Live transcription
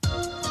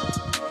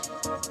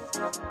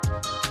I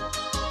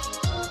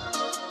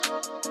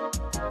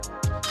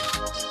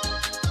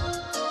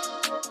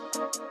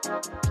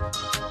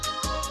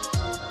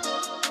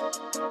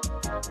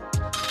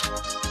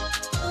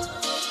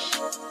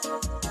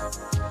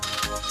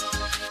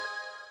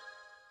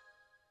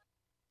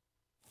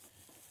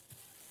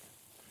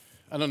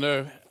don't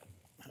know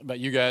about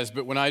you guys,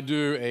 but when I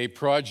do a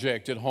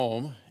project at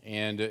home,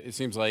 and it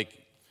seems like,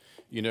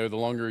 the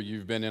longer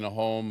you've been in a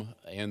home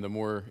and the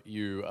more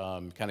you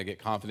kind of get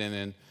confident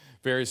in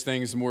various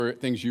things, the more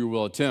things you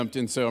will attempt.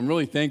 And so I'm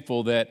really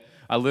thankful that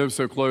I live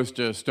so close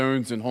to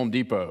Stone's and Home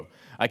Depot.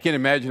 I can't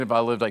imagine if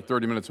I lived like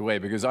 30 minutes away,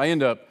 because I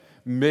end up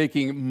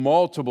making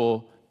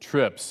multiple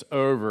trips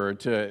over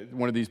to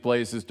one of these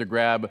places to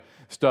grab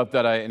stuff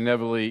that I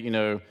inevitably,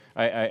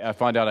 I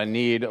find out I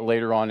need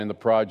later on in the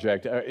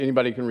project.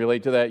 Anybody can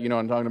relate to that? You know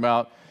what I'm talking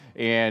about?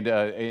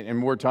 And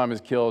more time is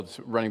killed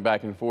running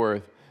back and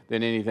forth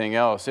than anything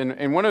else.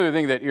 And one other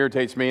thing that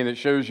irritates me, and it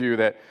shows you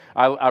that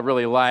I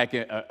really lack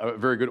a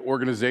very good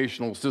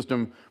organizational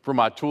system for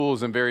my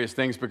tools and various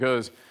things,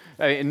 because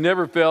it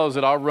never fails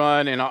that I'll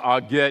run and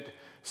I'll get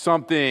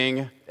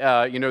something,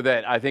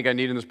 that I think I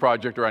need in this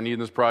project, or I need in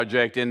this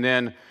project. And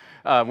then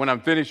when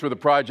I'm finished with the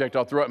project,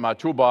 I'll throw it in my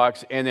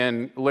toolbox. And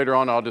then later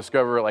on, I'll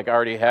discover, like, I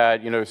already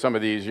had, some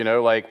of these,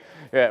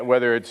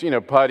 whether it's,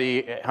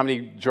 putty, how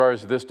many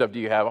jars of this stuff do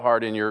you have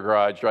hard in your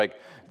garage, like,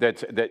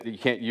 that you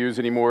can't use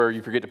anymore, or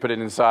you forget to put it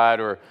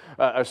inside, or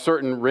a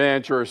certain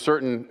wrench, or a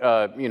certain,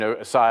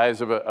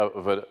 size of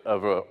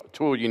a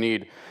tool you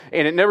need.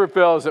 And it never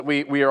fails that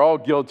we are all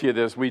guilty of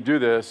this. We do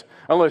this,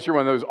 unless you're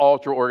one of those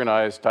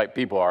ultra-organized type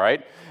people, all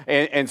right?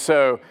 And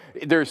so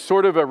there's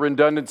sort of a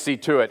redundancy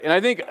to it. And I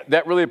think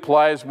that really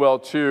applies well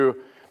to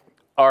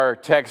our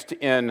text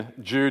in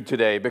Jude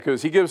today,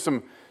 because he gives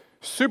some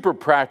super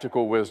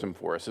practical wisdom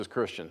for us as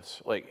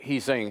Christians. Like,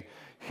 he's saying,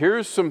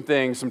 here's some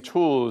things, some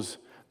tools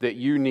that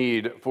you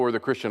need for the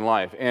Christian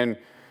life. And,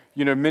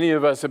 many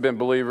of us have been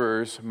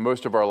believers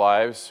most of our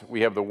lives.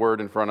 We have the Word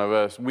in front of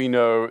us. We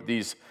know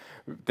these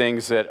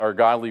things that are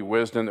godly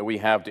wisdom that we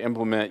have to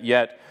implement,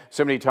 yet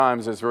so many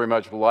times it's very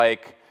much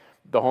like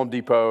the Home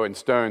Depot and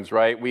Stone's,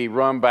 right? We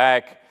run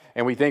back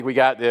and we think we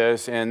got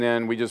this, and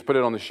then we just put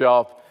it on the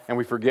shelf and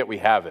we forget we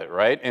have it,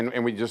 right?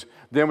 And we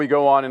then we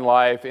go on in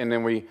life, and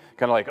then we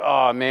kind of like,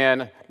 oh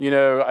man,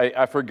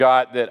 I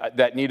forgot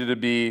that needed to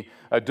be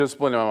a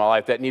discipline in my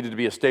life, that needed to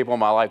be a staple in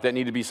my life, that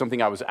needed to be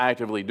something I was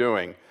actively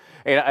doing.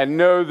 And I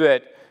know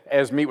that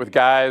as meet with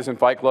guys and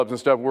fight clubs and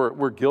stuff,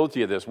 we're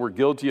guilty of this. We're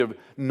guilty of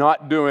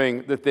not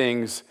doing the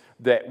things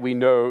that we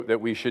know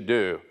that we should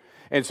do.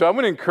 And so I'm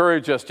going to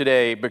encourage us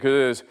today,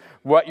 because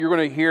what you're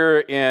going to hear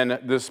in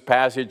this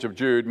passage of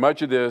Jude,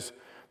 much of this,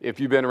 if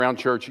you've been around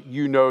church,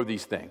 you know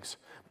these things.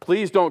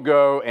 Please don't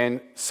go and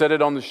set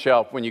it on the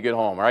shelf when you get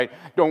home, all right?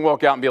 Don't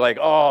walk out and be like,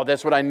 oh,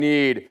 that's what I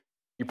need.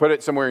 You put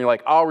it somewhere and you're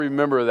like, I'll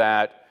remember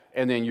that,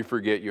 and then you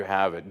forget you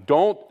have it.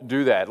 Don't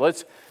do that.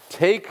 Let's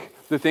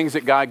take the things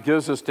that God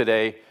gives us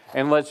today,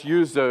 and let's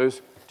use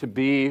those to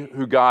be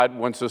who God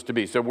wants us to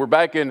be. So we're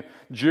back in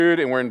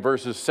Jude, and we're in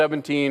verses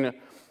 17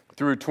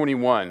 through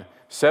 21.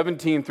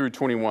 17 through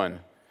 21.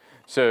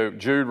 So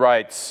Jude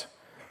writes,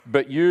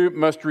 "But you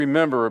must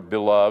remember,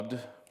 beloved,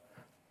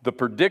 the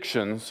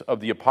predictions of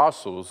the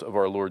apostles of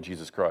our Lord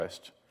Jesus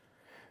Christ.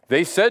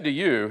 They said to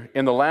you,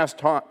 in the last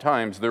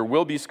times there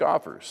will be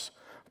scoffers,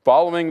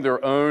 following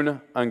their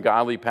own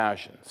ungodly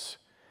passions.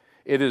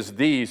 It is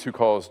these who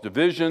cause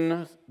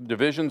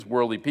divisions,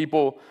 worldly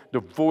people,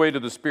 devoid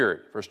of the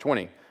Spirit." Verse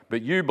 20,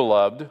 "But you,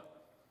 beloved,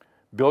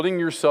 building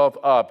yourself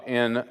up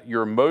in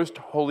your most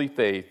holy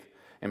faith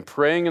and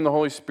praying in the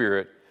Holy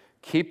Spirit,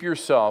 keep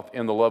yourself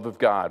in the love of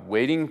God,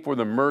 waiting for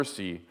the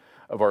mercy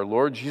of our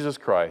Lord Jesus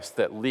Christ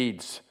that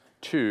leads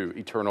to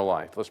eternal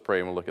life." Let's pray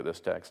and we'll look at this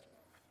text.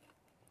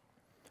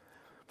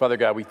 Father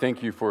God, we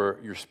thank you for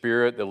your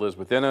Spirit that lives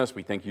within us.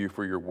 We thank you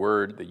for your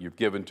word that you've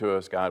given to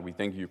us, God. We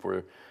thank you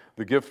for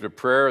the gift of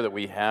prayer that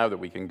we have, that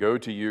we can go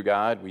to you,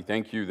 God. We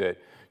thank you that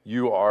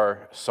you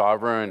are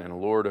sovereign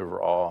and Lord over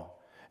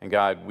all. And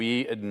God,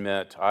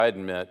 I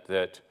admit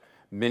that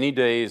many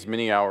days,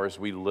 many hours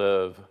we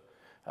live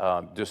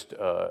just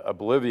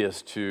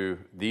oblivious to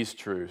these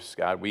truths.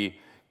 God, we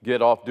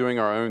get off doing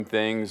our own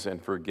things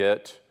and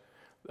forget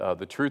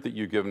the truth that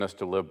you've given us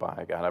to live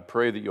by. God, I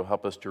pray that you'll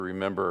help us to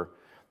remember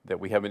that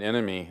we have an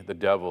enemy, the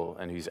devil,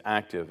 and he's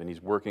active, and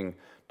he's working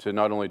to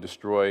not only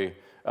destroy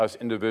us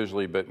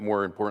individually, but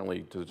more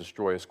importantly, to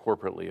destroy us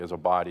corporately as a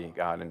body,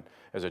 God, and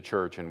as a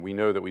church. And we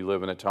know that we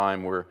live in a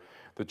time where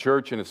the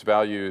church and its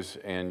values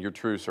and your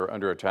truths are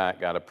under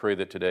attack. God, I pray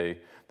that today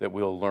that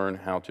we'll learn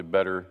how to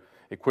better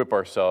equip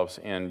ourselves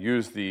and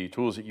use the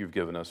tools that you've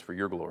given us for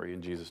your glory.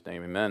 In Jesus'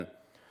 name, amen.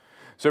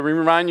 So we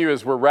remind you,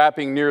 as we're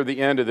wrapping near the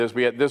end of this,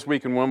 we had this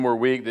week and one more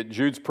week, that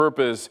Jude's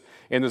purpose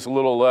in this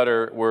little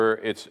letter, where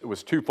it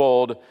was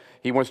twofold.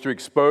 He wants to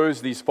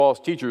expose these false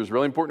teachers.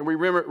 Really important we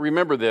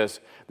remember this,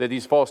 that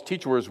these false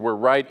teachers were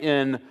right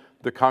in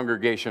the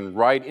congregation,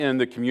 right in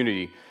the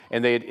community,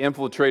 and they had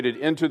infiltrated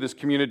into this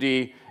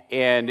community.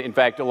 And in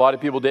fact, a lot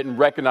of people didn't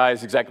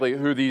recognize exactly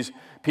who these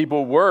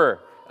people were.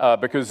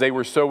 because they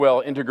were so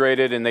well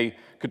integrated and they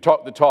could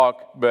talk the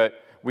talk,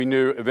 but we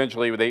knew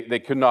eventually they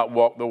could not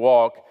walk the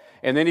walk.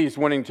 And then he's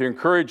wanting to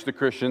encourage the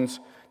Christians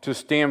to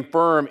stand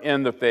firm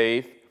in the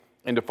faith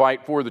and to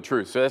fight for the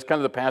truth. So that's kind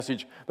of the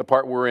passage, the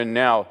part we're in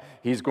now.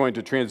 He's going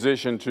to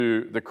transition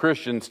to the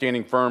Christian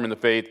standing firm in the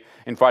faith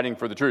and fighting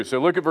for the truth. So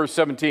look at verse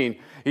 17.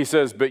 He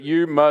says, but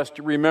you must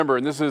remember,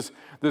 and this is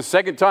the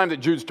second time that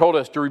Jude's told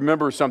us to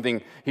remember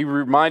something. He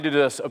reminded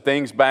us of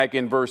things back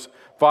in verse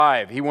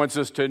 5. He wants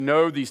us to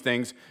know these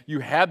things.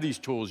 You have these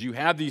tools. You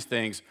have these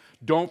things.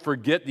 Don't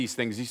forget these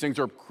things. These things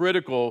are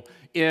critical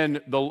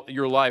in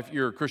your life,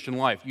 your Christian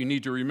life. You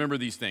need to remember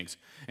these things.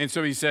 And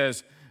so he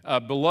says,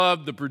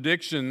 beloved, the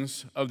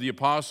predictions of the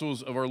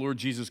apostles of our Lord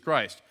Jesus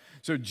Christ.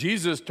 So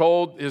Jesus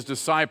told his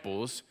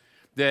disciples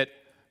that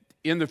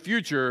in the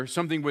future,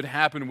 something would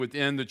happen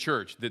within the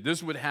church, that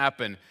this would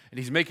happen, and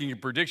he's making a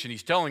prediction.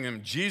 He's telling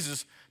them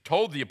Jesus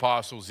told the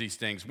apostles these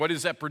things. What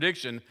is that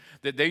prediction?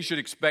 That they should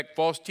expect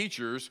false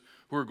teachers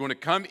who are going to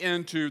come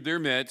into their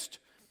midst,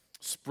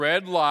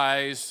 spread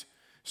lies,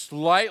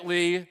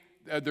 slightly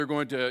they're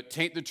going to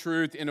taint the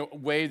truth in a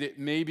way that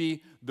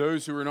maybe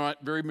those who are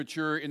not very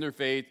mature in their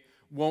faith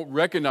won't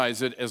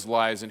recognize it as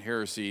lies and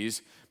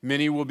heresies.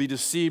 Many will be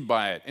deceived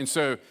by it. And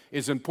so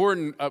it's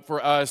important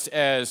for us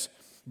as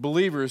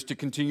believers to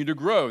continue to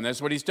grow. And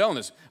that's what he's telling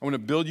us. I want to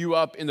build you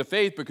up in the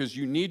faith because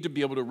you need to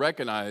be able to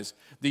recognize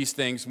these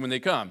things when they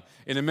come.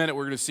 In a minute,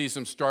 we're going to see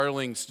some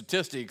startling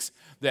statistics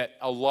that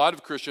a lot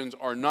of Christians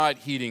are not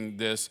heeding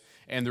this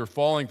and they're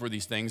falling for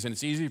these things. And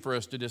it's easy for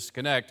us to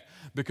disconnect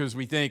because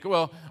we think,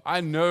 well, I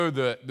know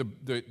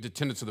the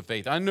tenets of the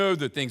faith. I know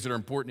the things that are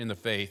important in the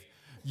faith.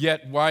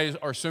 Yet, why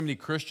are so many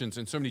Christians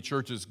and so many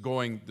churches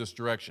going this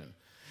direction?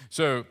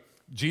 So,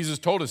 Jesus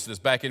told us this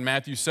back in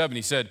Matthew 7.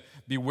 He said,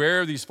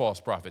 beware of these false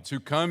prophets who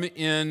come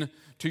in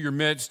to your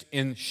midst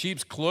in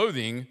sheep's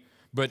clothing,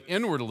 but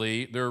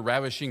inwardly they're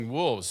ravishing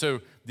wolves.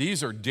 So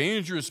these are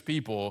dangerous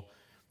people,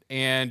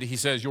 and he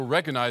says you'll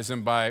recognize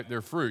them by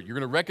their fruit. You're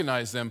going to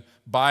recognize them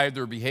by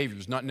their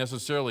behaviors, not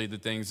necessarily the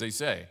things they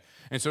say.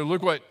 And so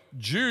look what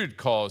Jude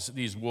calls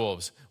these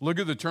wolves. Look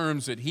at the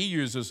terms that he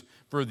uses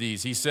for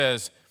these. He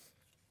says,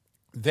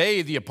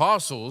 they, the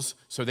apostles,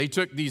 so they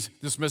took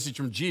this message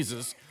from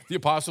Jesus, the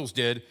apostles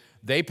did,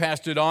 they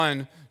passed it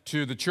on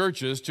to the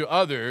churches, to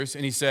others,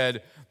 and he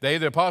said, they,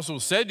 the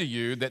apostles, said to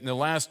you that in the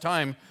last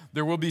time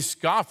there will be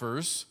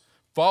scoffers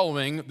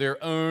following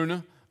their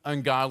own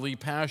ungodly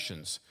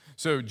passions.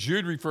 So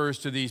Jude refers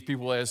to these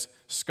people as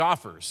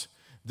scoffers.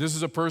 This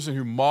is a person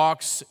who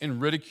mocks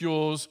and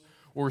ridicules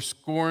or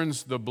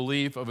scorns the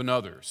belief of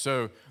another.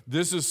 So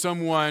this is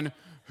someone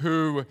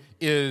who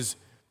uses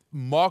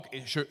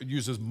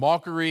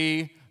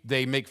mockery.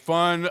 They make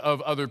fun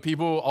of other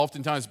people,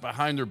 oftentimes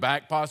behind their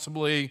back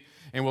possibly,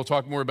 and we'll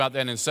talk more about that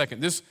in a second.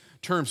 This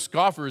term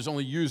scoffer is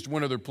only used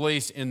one other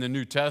place in the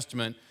New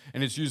Testament,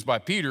 and it's used by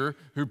Peter,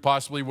 who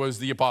possibly was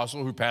the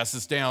apostle who passed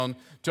this down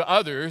to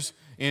others.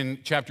 In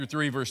chapter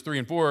 3, verse 3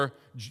 and 4,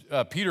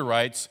 Peter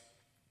writes,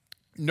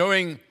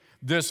 knowing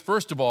this,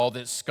 first of all,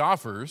 that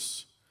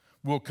scoffers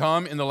will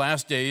come in the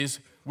last days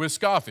with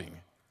scoffing,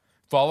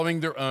 following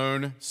their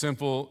own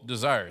sinful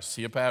desires.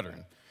 See a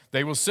pattern.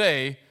 They will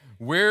say,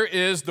 where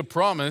is the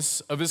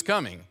promise of his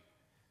coming?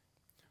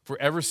 For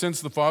ever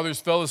since the fathers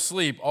fell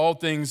asleep, all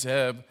things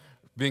have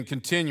been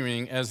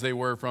continuing as they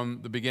were from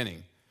the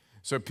beginning.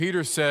 So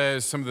Peter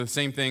says some of the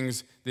same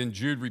things, then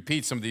Jude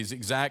repeats some of these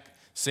exact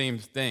same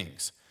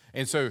things.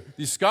 And so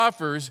these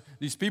scoffers,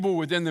 these people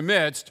within the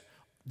midst,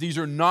 these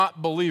are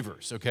not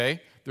believers,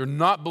 okay? They're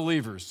not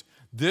believers.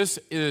 This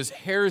is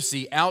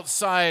heresy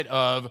outside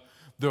of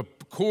the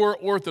core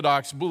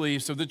orthodox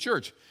beliefs of the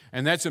church.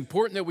 And that's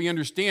important that we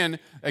understand,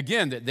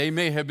 again, that they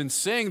may have been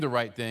saying the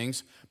right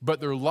things, but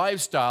their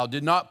lifestyle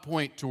did not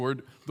point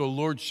toward the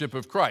lordship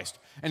of Christ.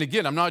 And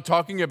again, I'm not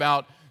talking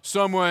about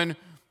someone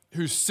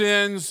who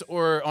sins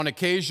or on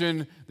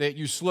occasion that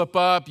you slip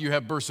up, you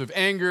have bursts of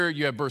anger,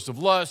 you have bursts of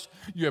lust,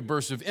 you have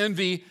bursts of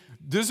envy.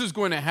 This is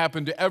going to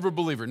happen to every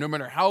believer. No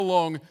matter how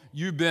long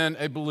you've been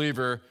a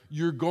believer,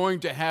 you're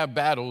going to have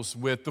battles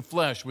with the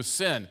flesh, with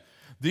sin.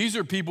 These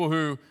are people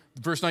who,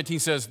 verse 19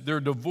 says,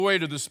 they're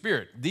devoid of the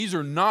Spirit. These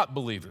are not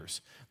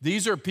believers.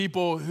 These are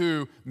people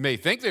who may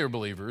think they're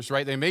believers,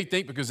 right? They may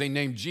think because they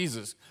named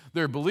Jesus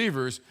they're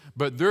believers,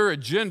 but their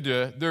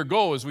agenda, their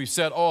goal, as we've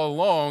said all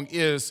along,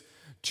 is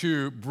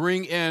to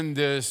bring in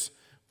this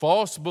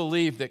false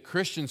belief that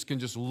Christians can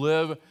just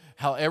live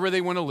however they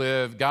want to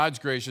live. God's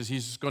gracious.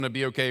 He's just going to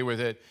be okay with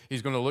it.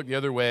 He's going to look the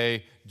other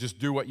way. Just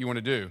do what you want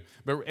to do.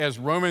 But as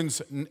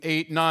Romans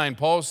 8:9,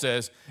 Paul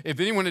says, if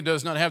anyone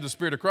does not have the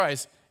Spirit of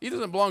Christ, he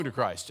doesn't belong to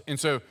Christ. And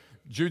so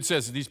Jude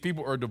says that these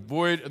people are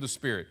devoid of the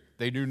Spirit.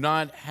 They do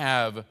not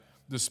have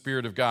the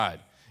Spirit of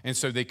God. And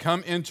so they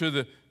come into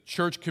the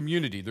church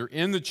community. They're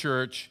in the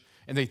church,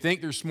 and they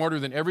think they're smarter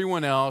than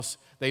everyone else.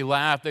 They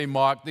laugh, they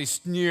mock, they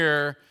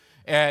sneer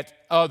at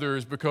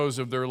others because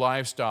of their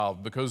lifestyle,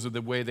 because of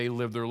the way they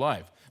live their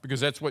life. Because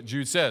that's what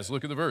Jude says.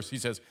 Look at the verse. He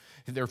says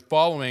they're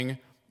following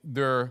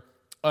their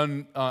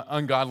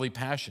ungodly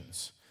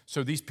passions.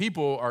 So these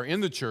people are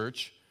in the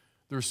church.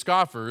 they're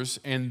scoffers,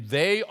 and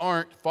they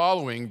aren't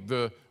following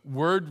the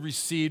word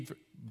received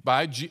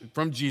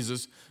from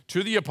Jesus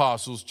to the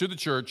apostles, to the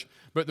church,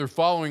 but they're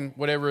following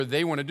whatever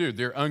they want to do,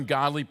 their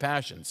ungodly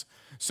passions.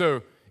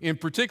 So in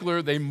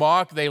particular, they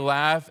mock, they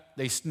laugh,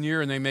 they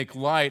sneer, and they make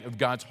light of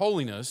God's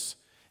holiness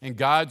and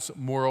God's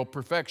moral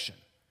perfection.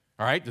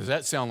 All right? Does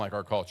that sound like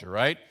our culture,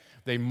 right?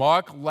 They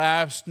mock,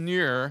 laugh,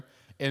 sneer,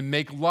 and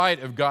make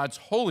light of God's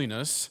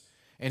holiness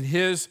and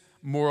his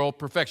moral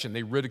perfection.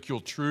 They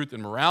ridicule truth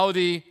and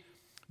morality.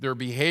 Their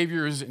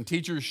behaviors and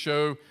teachers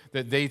show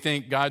that they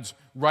think God's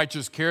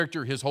righteous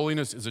character, his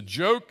holiness, is a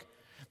joke.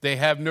 They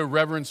have no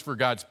reverence for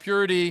God's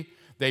purity.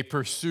 They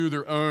pursue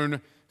their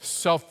own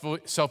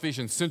selfish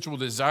and sensual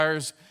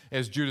desires,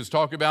 as Jude has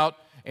talked about,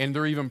 and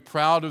they're even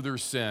proud of their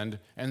sin,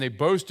 and they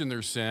boast in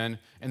their sin,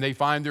 and they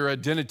find their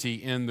identity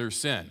in their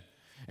sin.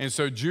 And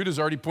so Jude has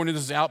already pointed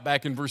this out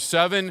back in verse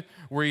 7,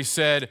 where he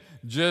said,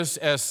 just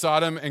as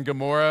Sodom and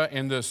Gomorrah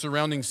and the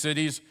surrounding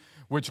cities,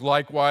 which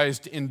likewise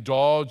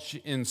indulged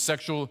in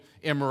sexual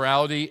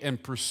immorality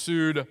and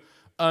pursued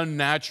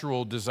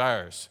unnatural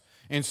desires.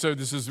 And so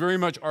this is very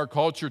much our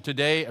culture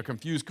today, a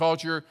confused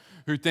culture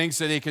who thinks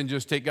that they can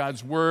just take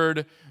God's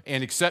word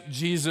and accept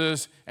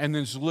Jesus and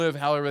then just live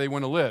however they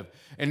want to live.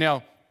 And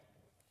now,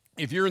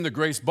 if you're in the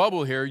grace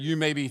bubble here, you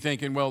may be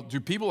thinking, well, do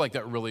people like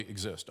that really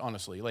exist,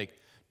 honestly? Like,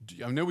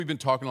 I know we've been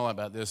talking a lot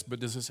about this,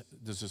 but is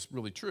this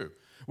really true?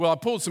 Well, I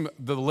pulled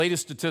the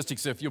latest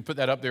statistics, if you'll put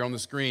that up there on the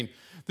screen.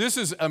 This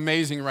is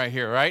amazing right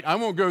here, right? I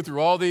won't go through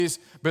all these,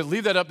 but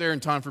leave that up there in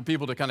time for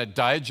people to kind of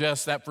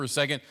digest that for a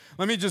second.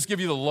 Let me just give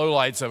you the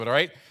lowlights of it, all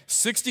right?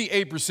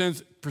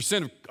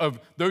 68% of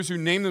those who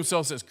name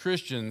themselves as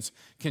Christians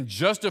can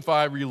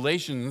justify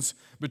relations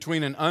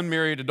between an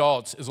unmarried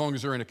adults as long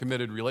as they're in a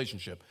committed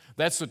relationship.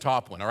 That's the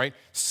top one, all right?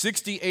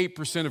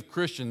 68% of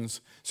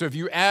Christians. So if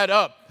you add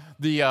up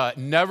the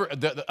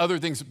other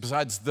things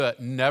besides the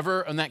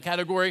never in that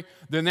category,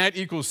 then that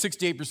equals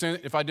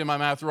 68%, if I did my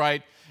math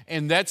right.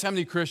 And that's how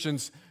many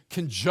Christians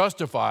can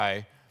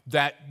justify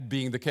that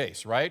being the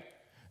case, right?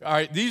 All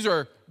right, these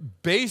are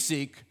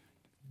basic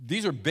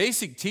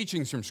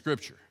teachings from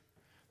Scripture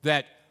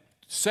that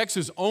sex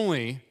is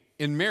only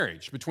in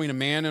marriage between a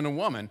man and a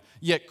woman,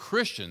 yet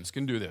Christians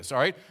can do this, all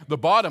right? The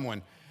bottom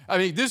one, I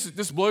mean,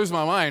 this blows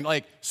my mind.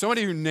 Like,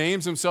 somebody who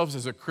names themselves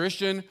as a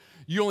Christian,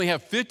 you only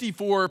have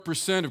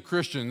 54% of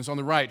Christians on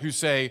the right who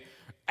say,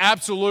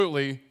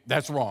 absolutely,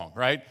 that's wrong,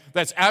 right?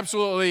 That's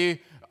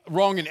absolutely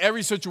wrong in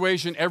every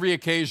situation, every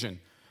occasion.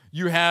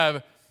 You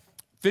have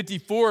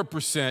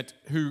 54%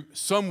 who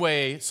some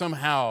way,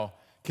 somehow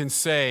can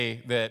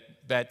say that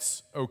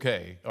that's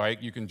okay, all right?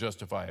 You can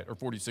justify it, or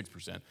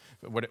 46%,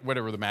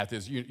 whatever the math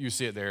is. You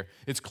see it there.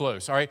 It's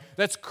close, all right?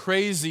 That's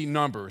crazy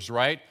numbers,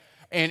 right?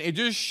 And it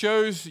just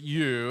shows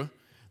you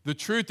the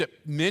truth that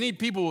many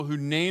people who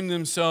name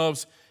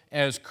themselves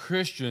as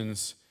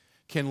Christians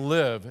can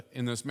live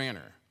in this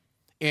manner.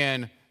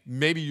 And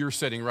maybe you're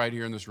sitting right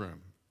here in this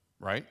room,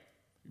 right?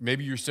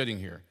 Maybe you're sitting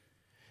here.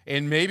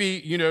 And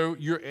maybe,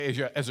 you're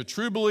as a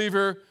true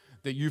believer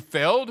that you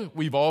failed.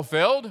 We've all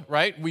failed,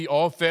 right? We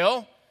all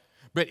fail.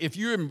 But if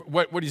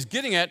what he's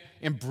getting at,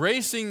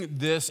 embracing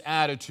this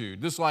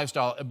attitude, this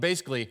lifestyle,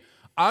 basically,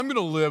 I'm going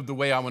to live the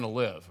way I want to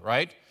live,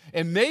 right?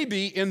 And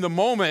maybe in the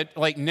moment,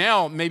 like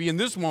now, maybe in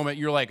this moment,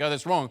 you're like, oh,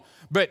 that's wrong.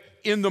 But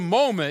in the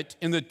moment,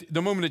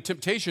 the moment of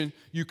temptation,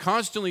 you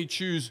constantly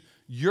choose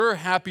your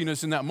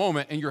happiness in that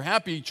moment, and your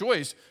happy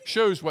choice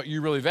shows what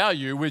you really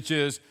value, which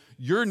is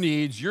your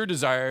needs, your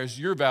desires,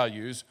 your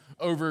values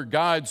over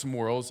God's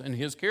morals and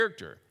his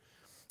character.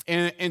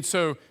 And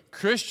so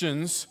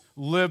Christians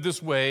live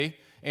this way,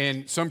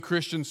 and some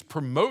Christians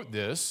promote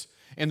this,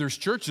 and there's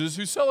churches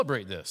who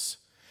celebrate this.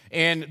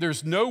 And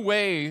there's no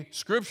way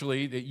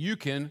scripturally that you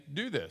can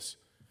do this.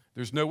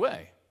 There's no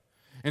way.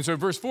 And so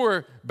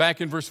back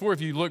in verse 4,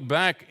 if you look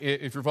back,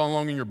 if you're following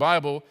along in your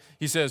Bible,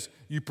 he says,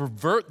 you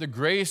pervert the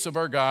grace of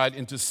our God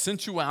into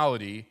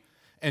sensuality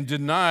and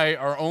deny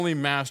our only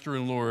master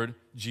and Lord,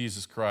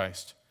 Jesus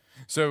Christ.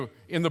 So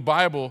in the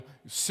Bible,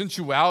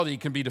 sensuality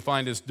can be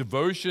defined as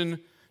devotion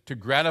to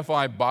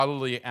gratify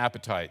bodily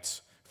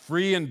appetites,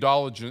 free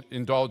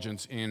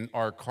indulgence in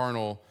our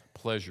carnal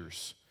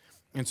pleasures.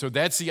 And so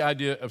that's the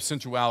idea of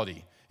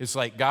sensuality. It's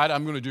like, God,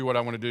 I'm going to do what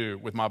I want to do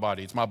with my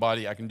body. It's my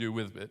body. I can do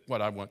with it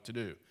what I want to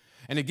do.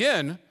 And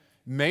again,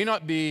 may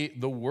not be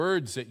the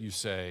words that you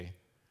say,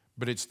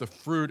 but it's the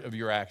fruit of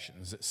your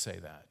actions that say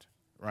that,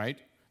 right?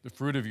 The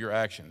fruit of your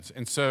actions.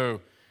 And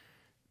so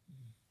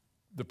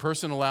the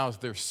person allows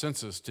their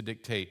senses to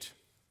dictate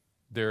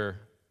their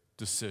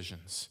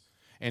decisions.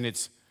 And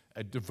it's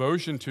a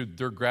devotion to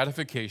their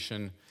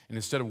gratification. And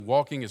instead of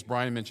walking, as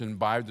Brian mentioned,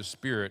 by the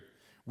Spirit,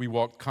 we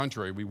walk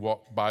contrary. We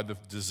walk by the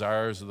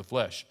desires of the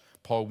flesh.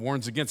 Paul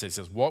warns against it. He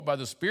says, walk by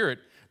the Spirit,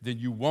 then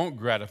you won't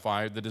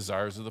gratify the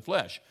desires of the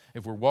flesh.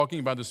 If we're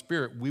walking by the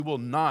Spirit, we will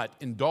not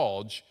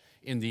indulge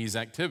in these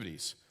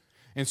activities.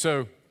 And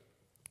so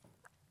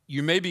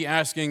you may be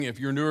asking, if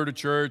you're newer to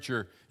church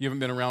or you haven't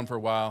been around for a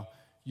while,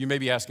 you may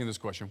be asking this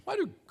question: why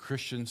do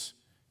Christians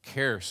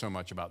care so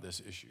much about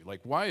this issue?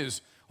 Like, why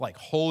is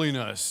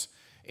holiness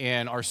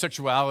and our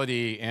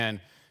sexuality and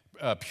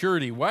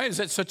purity, why is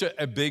that such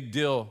a big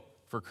deal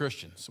for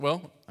Christians?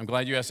 Well, I'm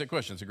glad you asked that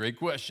question. It's a great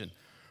question.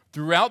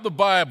 Throughout the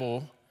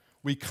Bible,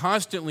 we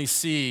constantly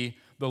see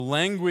the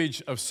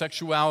language of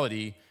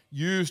sexuality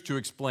used to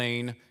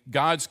explain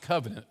God's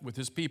covenant with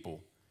his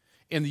people.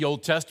 In the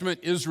Old Testament,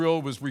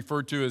 Israel was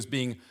referred to as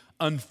being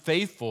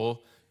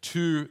unfaithful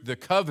to the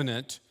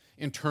covenant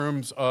in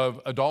terms of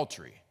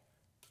adultery.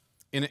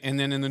 And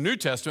then in the New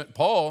Testament,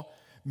 Paul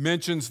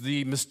mentions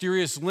the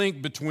mysterious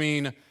link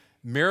between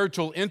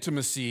marital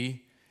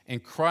intimacy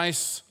and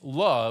Christ's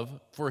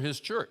love for his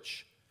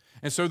church.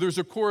 And so there's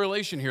a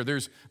correlation here.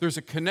 There's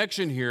a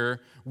connection here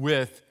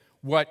with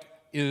what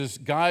is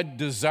God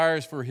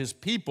desires for his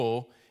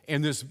people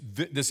and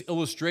this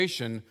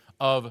illustration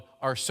of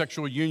our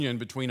sexual union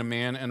between a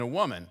man and a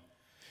woman.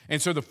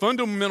 And so the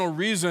fundamental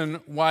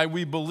reason why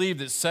we believe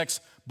that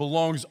sex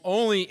belongs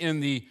only in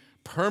the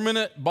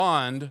permanent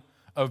bond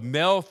of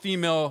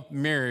male-female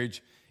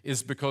marriage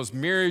is because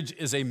marriage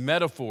is a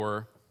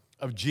metaphor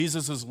of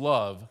Jesus'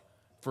 love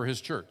for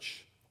his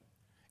church.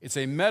 It's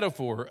a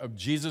metaphor of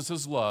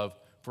Jesus' love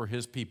for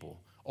his people.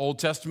 Old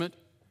Testament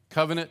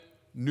covenant,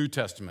 New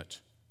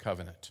Testament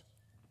covenant.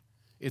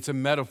 It's a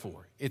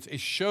metaphor. It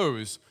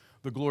shows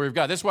the glory of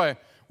God. That's why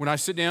when I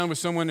sit down with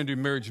someone and do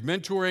marriage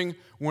mentoring,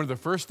 one of the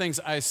first things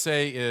I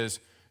say is,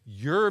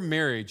 your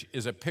marriage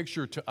is a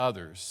picture to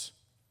others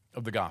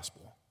of the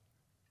gospel.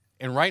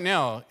 And right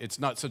now, it's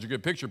not such a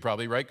good picture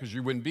probably, right? Because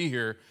you wouldn't be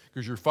here,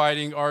 because you're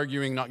fighting,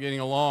 arguing, not getting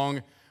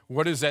along.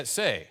 What does that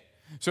say?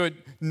 So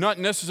not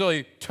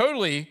necessarily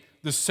totally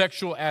the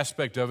sexual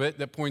aspect of it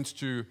that points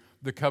to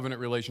the covenant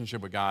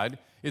relationship with God.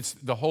 It's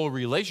the whole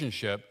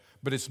relationship,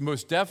 but it's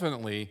most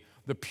definitely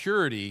the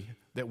purity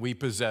that we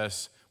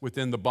possess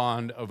within the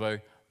bond of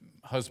a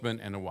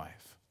husband and a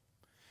wife.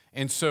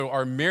 And so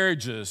our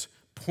marriages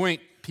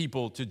point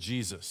people to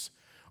Jesus.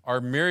 Our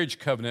marriage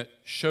covenant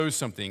shows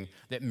something,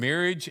 that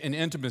marriage and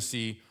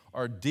intimacy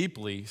are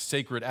deeply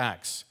sacred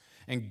acts.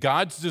 And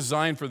God's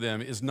design for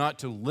them is not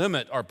to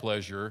limit our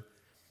pleasure.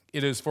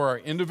 It is for our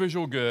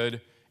individual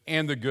good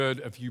and the good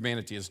of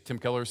humanity. As Tim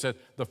Keller said,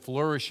 the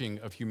flourishing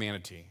of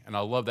humanity. And I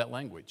love that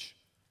language.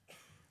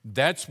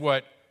 That's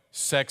what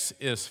sex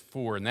is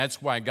for, and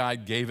that's why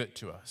God gave it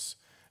to us,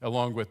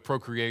 along with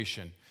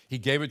procreation. He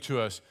gave it to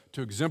us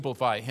to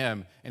exemplify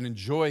him and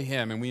enjoy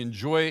him, and we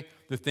enjoy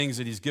the things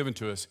that he's given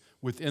to us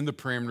within the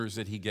parameters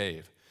that he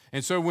gave.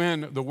 And so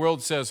when the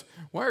world says,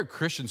 why are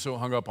Christians so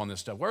hung up on this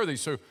stuff? Why are they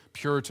so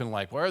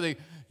Puritan-like? Why are they?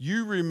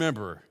 You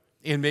remember,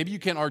 and maybe you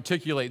can't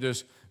articulate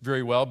this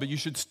very well, but you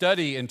should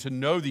study and to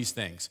know these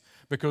things,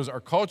 because our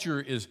culture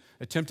is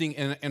attempting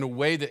in a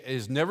way that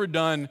is never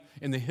done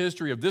in the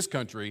history of this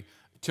country,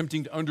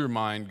 attempting to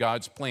undermine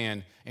God's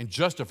plan and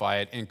justify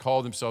it and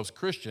call themselves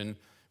Christian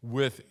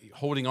with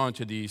holding on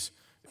to these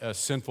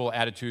sinful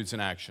attitudes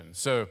and actions.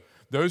 So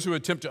those who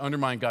attempt to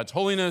undermine God's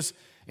holiness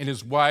and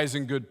his wise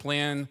and good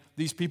plan,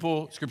 these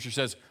people, Scripture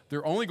says,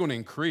 they're only going to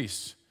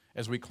increase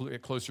as we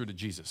get closer to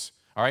Jesus.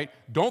 All right?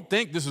 Don't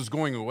think this is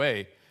going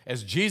away.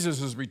 As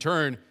Jesus'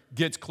 return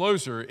gets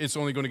closer, it's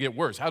only going to get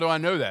worse. How do I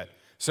know that?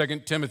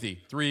 2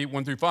 Timothy 3,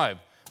 1 through 5.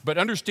 But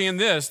understand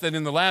this, that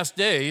in the last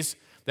days,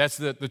 that's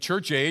the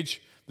church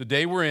age, the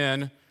day we're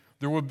in,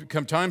 there will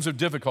become times of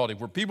difficulty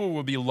where people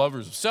will be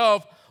lovers of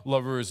self,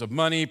 lovers of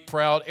money,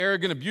 proud,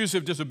 arrogant,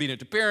 abusive, disobedient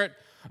to parent,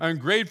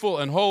 ungrateful,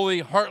 unholy,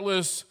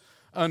 heartless,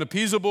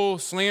 unappeasable,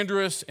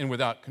 slanderous, and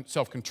without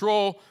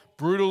self-control,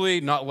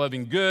 brutally, not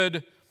loving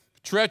good,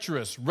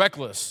 treacherous,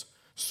 reckless,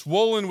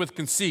 swollen with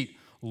conceit,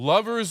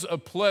 lovers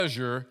of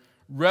pleasure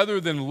rather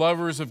than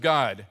lovers of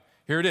God.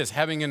 Here it is,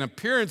 having an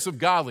appearance of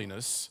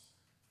godliness,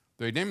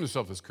 they name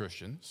themselves as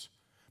Christians,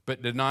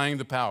 but denying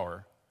the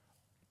power.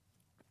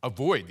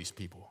 Avoid these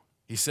people.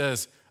 He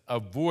says,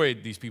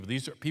 avoid these people.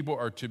 These people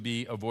are to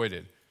be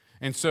avoided.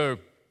 And so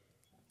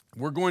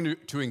we're going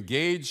to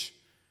engage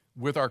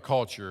with our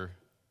culture.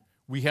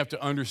 We have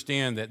to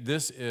understand that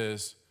this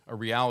is a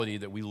reality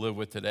that we live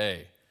with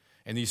today.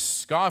 And these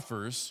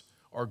scoffers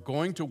are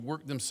going to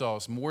work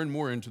themselves more and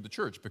more into the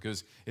church,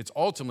 because it's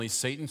ultimately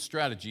Satan's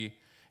strategy,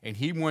 and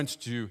he wants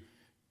to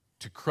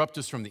corrupt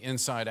us from the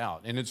inside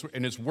out. And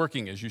it's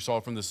working, as you saw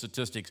from the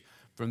statistics,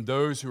 from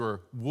those who are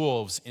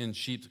wolves in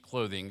sheep's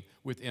clothing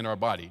within our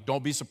body.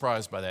 Don't be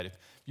surprised by that. If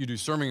you do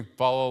sermon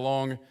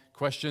follow-along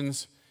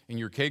questions in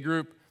your K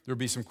group, there'll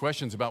be some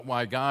questions about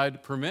why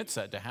God permits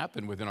that to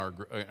happen within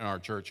our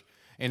church.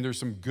 And there's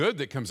some good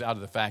that comes out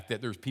of the fact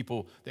that there's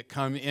people that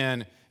come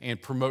in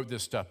and promote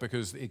this stuff,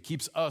 because it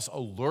keeps us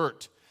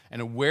alert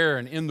and aware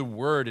and in the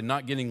Word and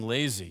not getting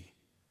lazy.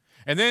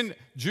 And then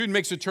Jude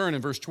makes a turn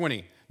in verse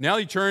 20. Now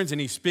he turns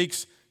and he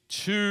speaks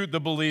to the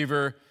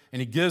believer, and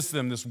he gives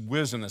them this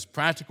wisdom, this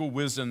practical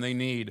wisdom they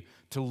need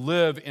to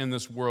live in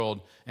this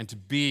world and to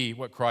be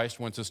what Christ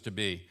wants us to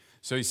be.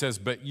 So he says,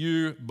 but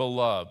you,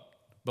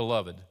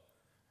 beloved,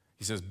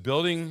 he says,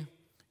 building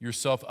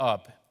yourself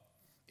up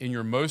in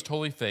your most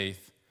holy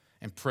faith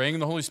and praying in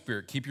the Holy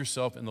Spirit, keep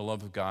yourself in the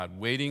love of God,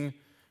 waiting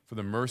for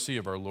the mercy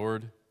of our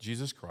Lord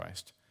Jesus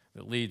Christ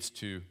that leads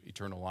to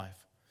eternal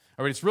life.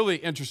 All right, it's really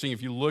interesting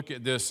if you look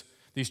at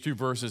these two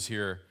verses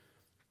here,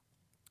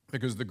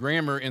 because the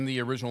grammar in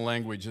the original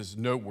language is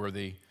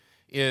noteworthy,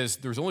 is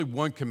there's only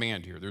one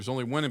command here. There's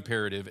only one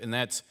imperative, and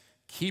that's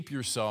keep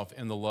yourself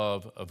in the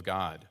love of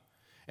God.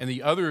 And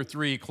the other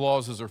three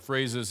clauses or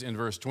phrases in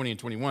verse 20 and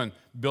 21,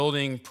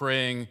 building,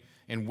 praying,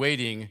 and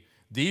waiting,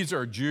 these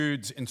are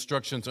Jude's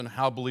instructions on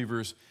how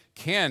believers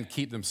can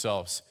keep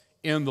themselves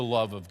in the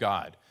love of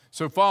God.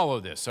 So follow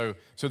this. So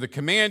the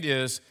command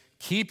is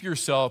keep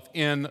yourself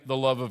in the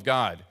love of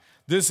God.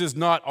 This is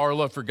not our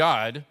love for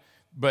God,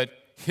 but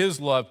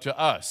his love to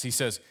us. He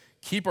says,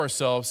 keep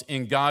ourselves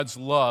in God's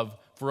love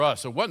for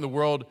us. So what in the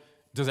world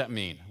does that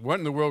mean? What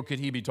in the world could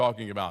he be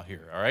talking about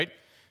here, all right?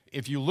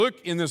 If you look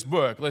in this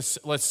book,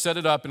 let's set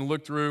it up and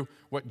look through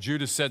what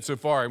Jude has said so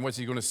far and what's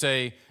he going to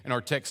say in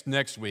our text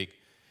next week.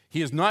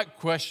 He is not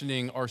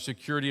questioning our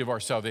security of our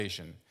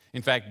salvation.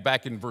 In fact,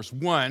 back in verse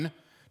 1,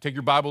 take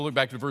your Bible, look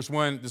back to verse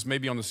 1. This may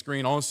be on the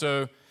screen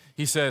also.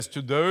 He says,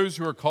 to those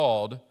who are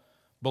called,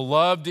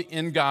 beloved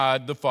in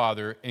God the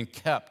Father, and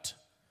kept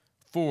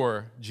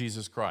for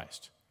Jesus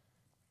Christ.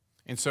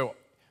 And so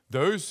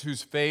those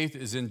whose faith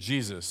is in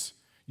Jesus,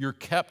 you're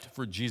kept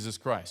for Jesus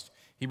Christ.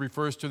 He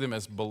refers to them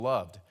as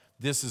beloved.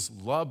 This is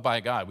loved by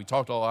God. We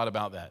talked a lot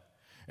about that.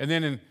 And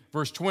then in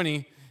verse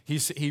 20,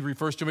 he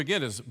refers to them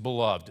again as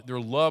beloved. They're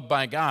loved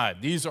by God.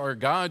 These are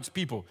God's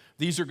people.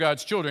 These are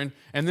God's children.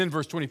 And then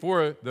verse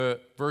 24, the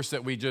verse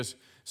that we just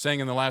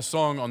sang in the last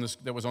song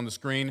that was on the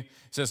screen,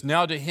 says,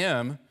 now to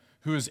him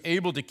who is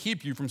able to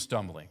keep you from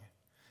stumbling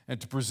and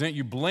to present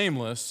you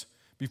blameless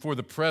before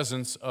the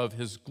presence of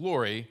his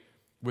glory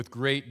with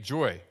great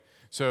joy.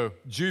 So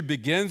Jude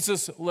begins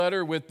this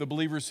letter with the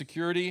believer's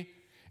security,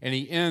 and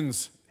he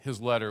ends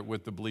his letter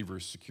with the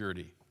believer's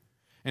security.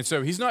 And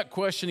so he's not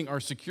questioning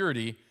our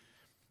security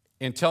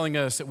and telling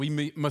us that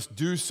we must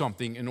do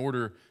something in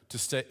order to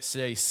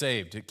stay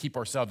saved, to keep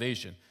our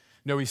salvation.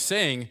 No, he's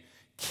saying,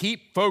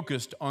 keep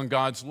focused on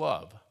God's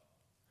love.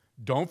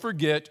 Don't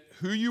forget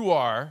who you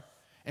are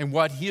and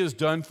what he has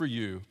done for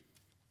you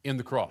in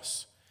the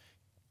cross.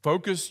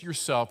 Focus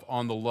yourself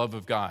on the love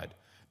of God.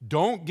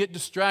 Don't get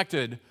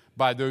distracted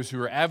by those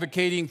who are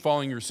advocating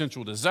following your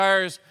sensual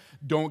desires.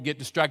 Don't get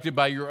distracted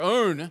by your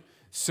own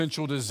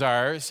sensual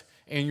desires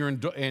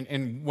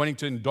and wanting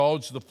to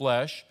indulge the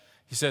flesh.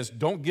 He says,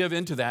 don't give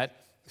into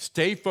that.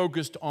 Stay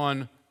focused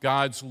on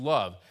God's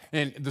love.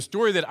 And the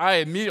story that I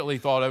immediately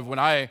thought of when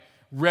I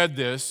read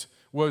this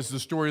was the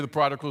story of the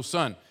prodigal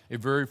son, a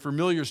very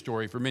familiar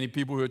story for many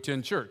people who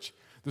attend church.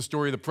 The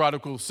story of the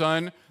prodigal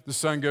son. The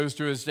son goes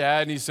to his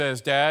dad and he says,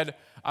 Dad,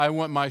 I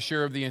want my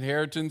share of the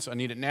inheritance. I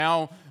need it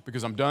now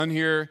because I'm done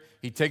here.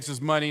 He takes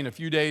his money. In a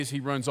few days, he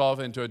runs off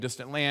into a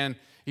distant land.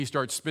 He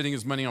starts spending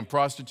his money on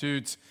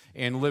prostitutes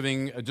and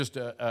living just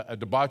a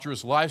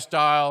debaucherous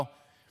lifestyle.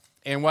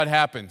 And what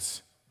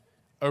happens?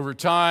 Over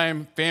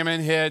time,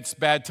 famine hits,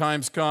 bad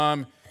times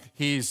come.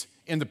 He's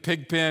in the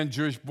pig pen,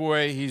 Jewish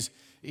boy. He's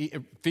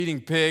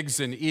feeding pigs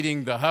and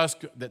eating the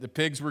husk that the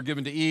pigs were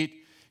given to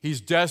eat.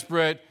 He's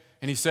desperate,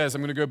 and he says,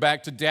 I'm going to go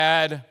back to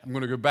Dad. I'm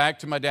going to go back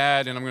to my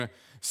dad, and I'm going to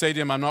say to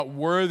him, I'm not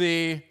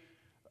worthy.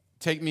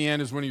 Take me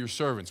in as one of your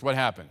servants. What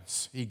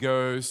happens? He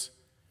goes,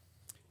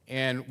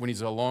 and when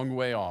he's a long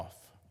way off,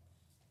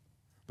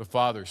 the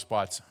father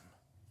spots him.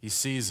 He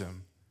sees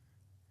him,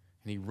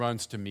 and he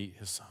runs to meet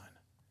his son.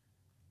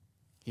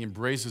 He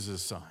embraces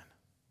his son.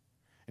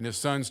 And his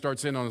son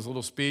starts in on his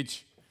little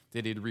speech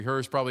that he'd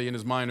rehearsed probably in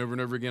his mind over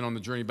and over again on the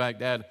journey back.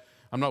 Dad,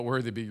 I'm not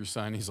worthy to be your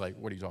son. He's like,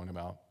 what are you talking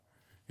about?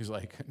 He's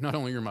like, not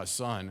only you're my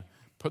son,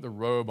 put the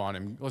robe on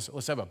him.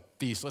 Let's have a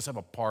feast. Let's have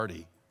a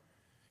party.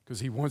 Because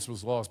he once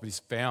was lost, but he's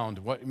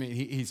found.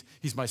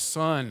 He's my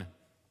son.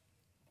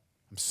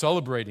 I'm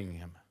celebrating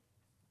him.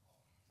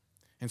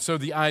 And so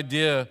the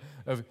idea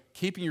of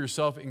keeping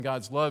yourself in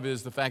God's love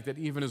is the fact that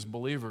even as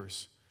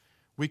believers,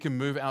 we can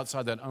move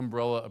outside that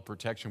umbrella of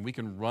protection. We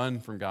can run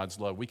from God's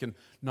love. We can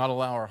not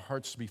allow our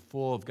hearts to be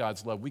full of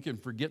God's love. We can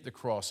forget the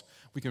cross.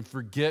 We can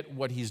forget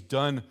what he's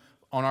done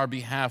on our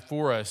behalf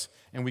for us,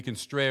 and we can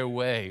stray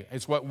away.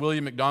 It's what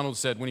William MacDonald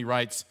said when he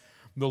writes,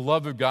 the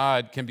love of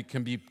God can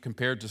be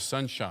compared to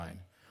sunshine.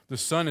 The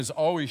sun is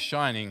always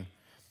shining,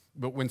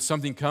 but when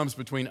something comes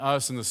between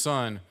us and the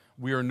sun,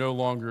 we are no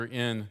longer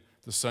in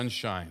the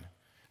sunshine.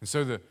 And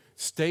so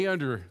stay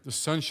under the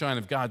sunshine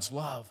of God's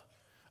love.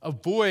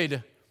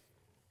 Avoid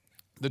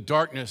the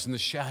darkness and the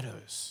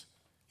shadows.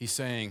 He's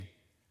saying,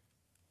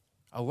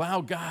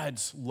 allow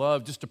God's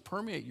love just to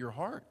permeate your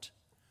heart.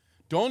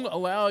 Don't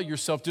allow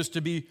yourself just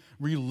to be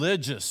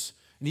religious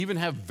and even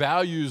have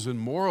values and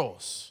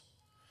morals.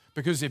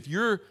 Because if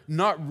you're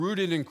not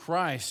rooted in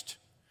Christ,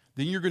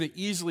 then you're going to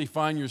easily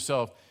find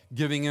yourself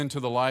giving in to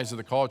the lies of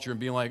the culture and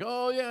being like,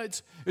 oh yeah,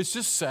 it's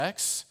just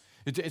sex.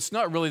 It's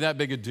not really that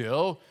big a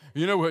deal.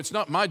 You know, it's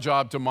not my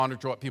job to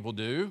monitor what people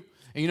do.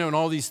 And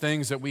all these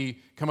things that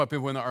we come up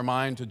with in our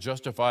mind to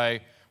justify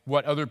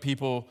what other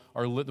people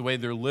are, the way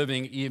they're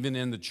living, even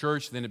in the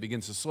church, then it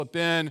begins to slip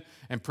in,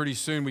 and pretty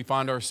soon we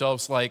find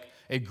ourselves like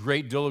a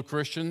great deal of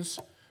Christians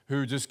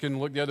who just can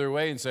look the other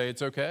way and say,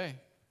 it's okay.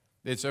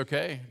 It's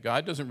okay.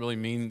 God doesn't really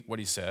mean what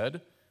he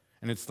said,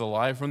 and it's the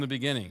lie from the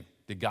beginning.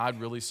 Did God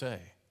really say?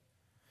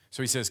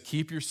 So he says,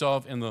 keep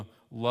yourself in the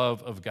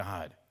love of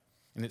God.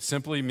 And it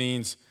simply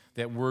means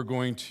that we're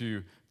going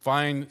to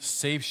find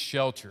safe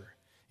shelter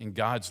in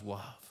God's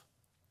love.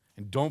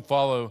 And don't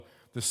follow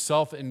the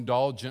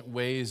self-indulgent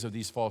ways of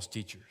these false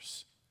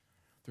teachers.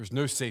 There's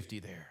no safety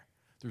there.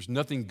 There's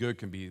nothing good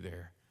can be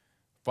there.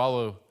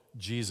 Follow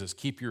Jesus.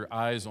 Keep your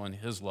eyes on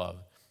his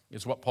love.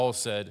 It's what Paul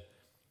said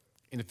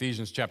in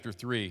Ephesians chapter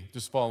 3.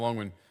 Just follow along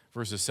when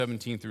verses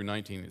 17 through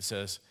 19. It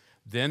says,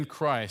 then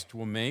Christ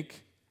will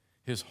make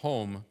his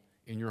home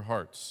in your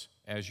hearts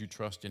as you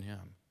trust in him.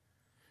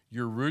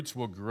 Your roots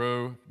will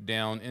grow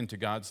down into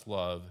God's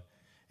love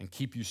and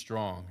keep you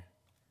strong.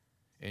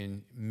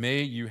 And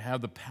may you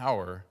have the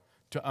power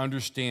to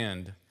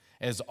understand,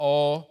 as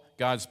all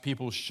God's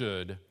people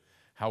should,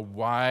 how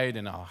wide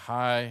and how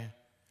high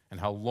and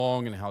how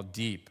long and how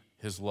deep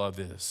his love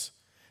is.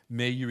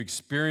 May you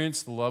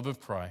experience the love of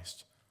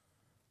Christ,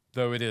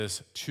 though it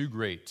is too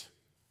great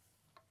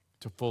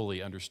to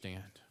fully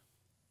understand.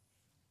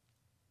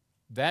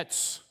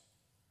 That's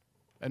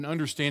an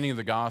understanding of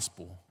the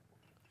gospel.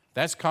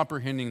 That's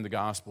comprehending the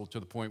gospel to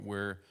the point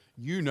where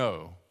you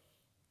know,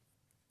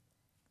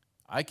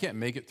 I can't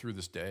make it through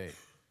this day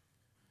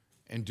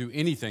and do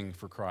anything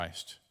for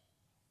Christ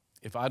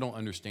if I don't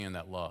understand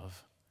that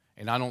love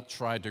and I don't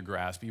try to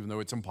grasp, even though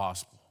it's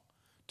impossible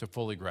to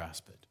fully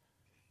grasp it,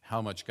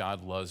 how much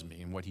God loves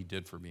me and what he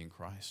did for me in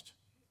Christ.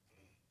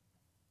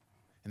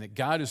 And that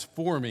God is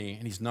for me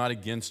and he's not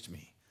against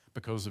me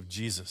because of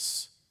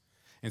Jesus.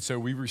 And so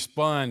we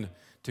respond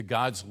to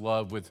God's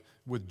love with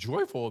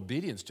joyful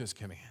obedience to his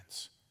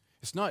commands.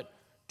 It's not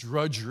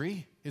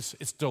drudgery. It's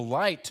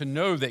delight to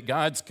know that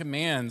God's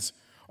commands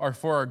are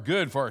for our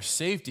good, for our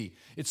safety.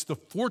 It's the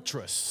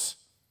fortress.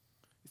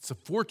 It's the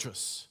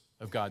fortress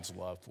of God's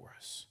love for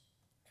us.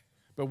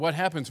 But what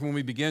happens when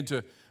we begin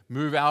to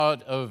move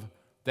out of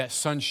that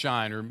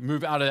sunshine or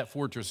move out of that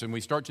fortress and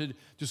we start to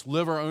just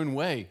live our own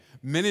way?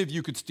 Many of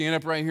you could stand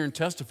up right here and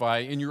testify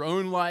in your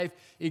own life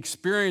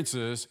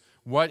experiences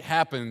what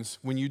happens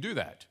when you do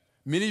that.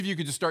 Many of you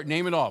could just start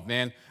naming off,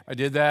 man, I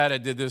did that, I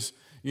did this,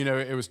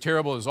 it was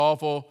terrible, it was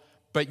awful.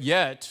 But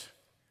yet,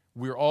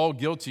 we're all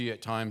guilty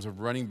at times of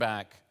running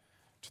back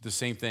to the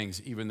same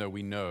things, even though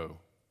we know,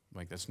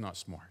 like, that's not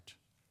smart.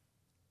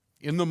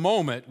 In the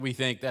moment, we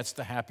think that's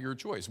the happier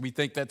choice. We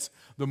think that's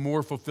the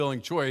more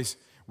fulfilling choice.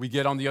 We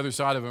get on the other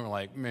side of it and we're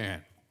like,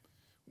 man,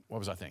 what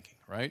was I thinking,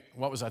 right?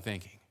 What was I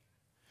thinking?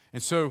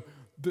 And so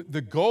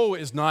the goal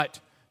is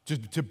not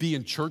to be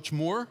in church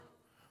more.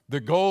 The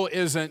goal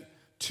isn't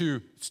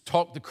to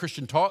talk the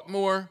Christian talk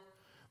more.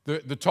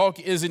 The talk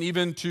isn't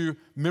even to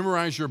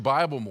memorize your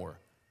Bible more.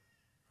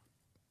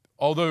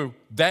 Although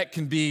that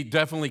can be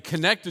definitely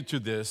connected to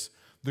this,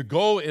 the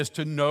goal is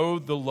to know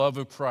the love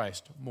of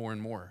Christ more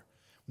and more.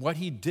 What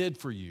he did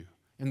for you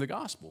in the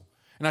gospel.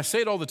 And I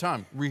say it all the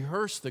time,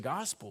 rehearse the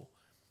gospel.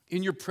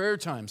 In your prayer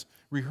times,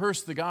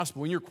 rehearse the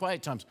gospel. In your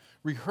quiet times,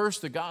 rehearse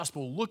the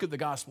gospel. Look at the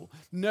gospel.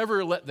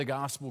 Never let the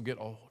gospel get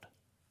old.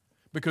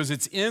 Because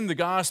it's in the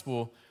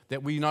gospel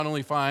that we not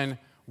only find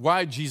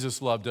why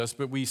Jesus loved us,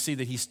 but we see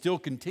that he still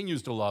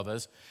continues to love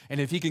us. And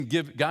if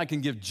God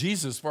can give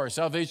Jesus for our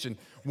salvation,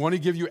 want to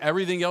give you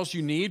everything else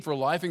you need for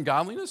life and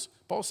godliness,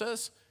 Paul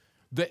says.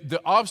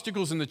 The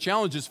obstacles and the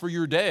challenges for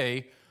your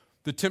day,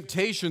 the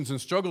temptations and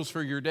struggles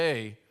for your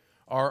day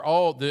are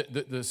all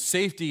the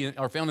safety,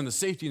 are found in the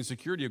safety and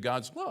security of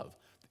God's love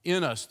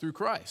in us through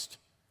Christ.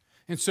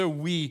 And so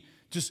we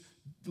just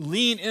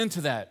lean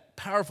into that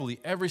powerfully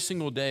every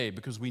single day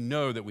because we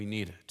know that we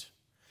need it.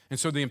 And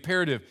so the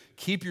imperative,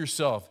 keep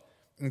yourself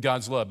in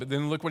God's love. But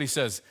then look what he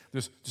says,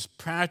 this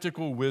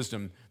practical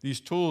wisdom, these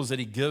tools that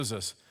he gives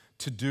us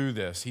to do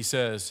this. He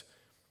says,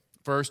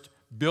 first,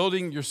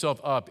 building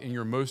yourself up in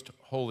your most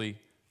holy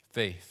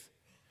faith.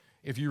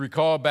 If you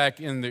recall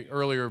back in the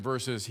earlier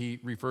verses, he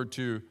referred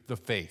to the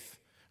faith,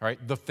 all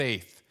right, the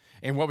faith.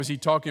 And what was he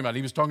talking about?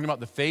 He was talking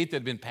about the faith that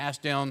had been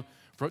passed down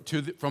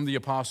from the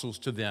apostles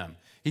to them.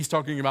 He's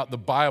talking about the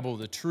Bible,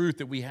 the truth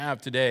that we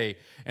have today,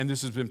 and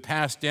this has been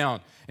passed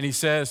down. And he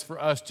says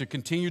for us to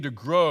continue to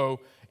grow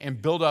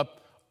and build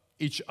up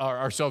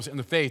ourselves in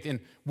the faith. And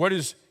what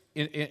is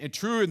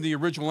true in the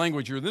original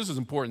language here, this is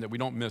important that we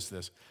don't miss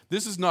this.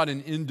 This is not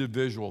an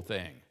individual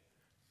thing,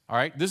 all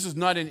right? This is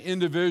not an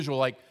individual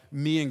like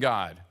me and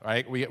God, all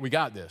right? We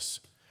got this.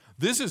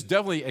 This is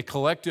definitely a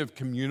collective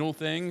communal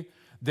thing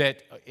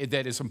that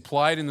is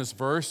implied in this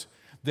verse,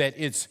 that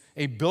it's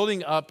a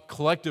building up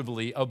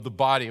collectively of the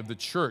body, of the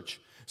church.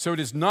 So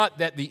it is not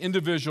that the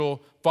individual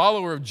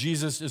follower of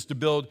Jesus is to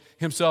build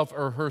himself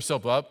or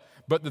herself up,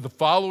 but that the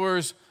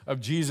followers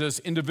of Jesus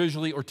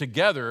individually or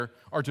together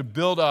are to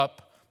build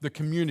up the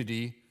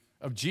community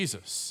of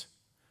Jesus.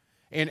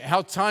 And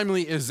how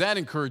timely is that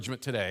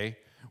encouragement today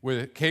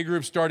with K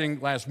groups starting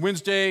last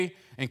Wednesday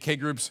and K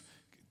groups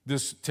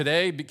this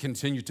today,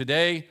 continue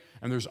today,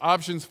 and there's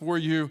options for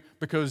you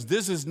because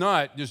this is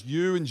not just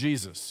you and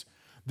Jesus.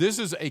 This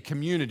is a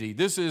community.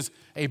 This is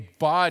a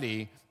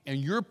body and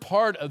you're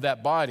part of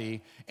that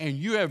body, and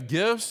you have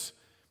gifts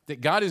that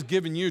God has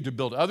given you to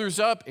build others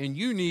up, and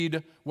you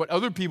need what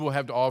other people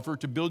have to offer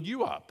to build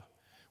you up.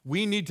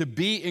 We need to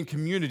be in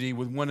community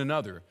with one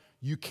another.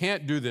 You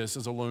can't do this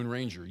as a lone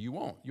ranger. You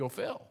won't. You'll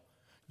fail.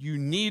 You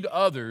need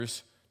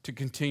others to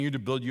continue to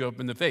build you up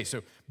in the faith.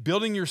 So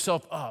building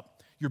yourself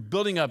up, you're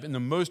building up in the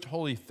most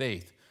holy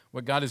faith,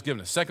 what God has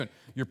given us. Second,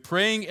 you're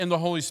praying in the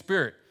Holy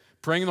Spirit.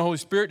 Praying in the Holy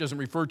Spirit doesn't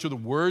refer to the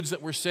words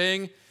that we're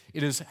saying.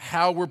 It is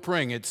how we're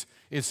praying. It's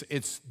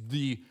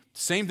the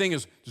same thing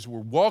as just we're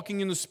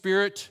walking in the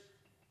Spirit.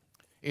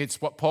 It's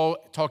what Paul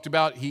talked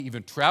about. He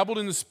even traveled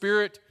in the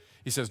Spirit.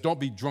 He says, don't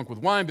be drunk with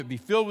wine, but be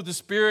filled with the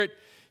Spirit.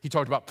 He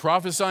talked about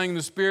prophesying in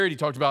the Spirit. He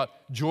talked about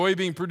joy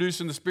being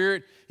produced in the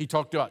Spirit. He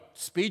talked about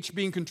speech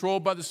being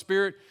controlled by the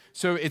Spirit.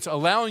 So it's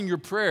allowing your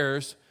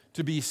prayers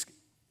to be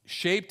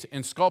shaped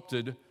and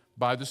sculpted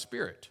by the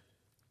Spirit.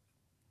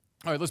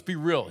 All right, let's be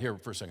real here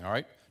for a second, all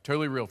right?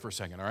 Totally real for a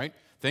second, all right?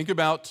 Think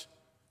about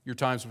your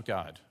times with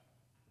God.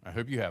 I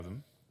hope you have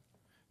them.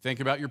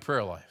 Think about your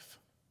prayer life.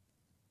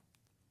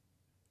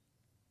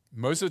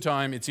 Most of the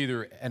time, it's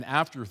either an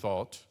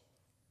afterthought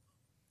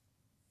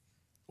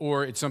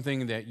or it's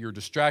something that you're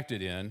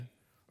distracted in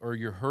or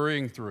you're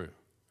hurrying through.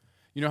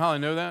 You know how I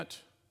know that?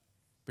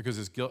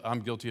 Because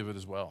I'm guilty of it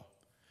as well.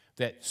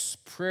 That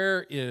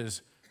prayer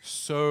is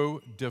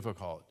so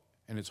difficult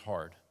and it's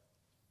hard.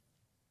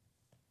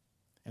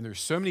 And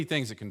there's so many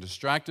things that can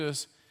distract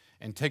us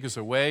and take us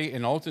away.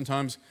 And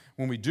oftentimes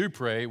when we do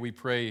pray, we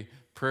pray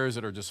prayers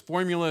that are just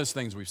formulas,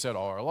 things we've said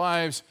all our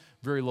lives,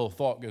 very little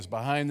thought goes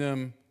behind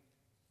them.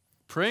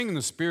 Praying in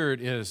the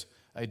Spirit is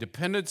a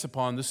dependence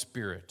upon the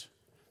Spirit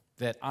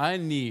that I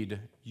need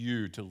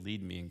you to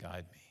lead me and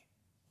guide me.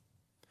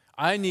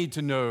 I need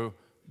to know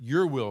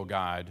your will,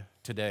 God,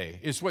 today.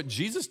 It's what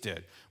Jesus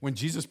did. When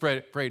Jesus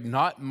prayed,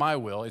 not my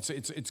will, it's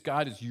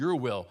God, it's your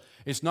will.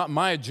 It's not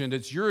my agenda,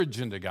 it's your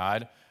agenda,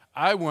 God.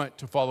 I want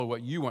to follow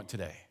what you want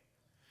today.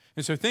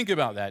 And so think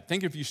about that.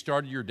 Think if you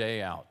started your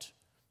day out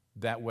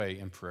that way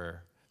in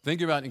prayer.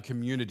 Think about in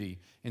community,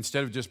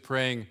 instead of just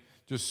praying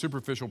just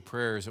superficial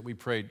prayers that we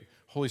prayed,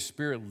 Holy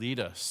Spirit, lead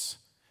us,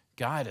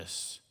 guide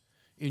us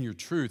in your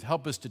truth.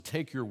 Help us to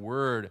take your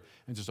word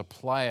and just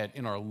apply it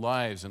in our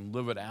lives and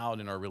live it out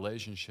in our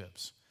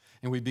relationships.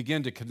 And we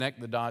begin to connect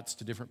the dots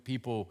to different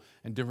people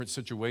and different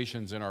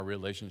situations in our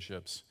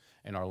relationships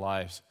and our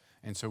lives.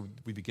 And so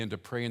we begin to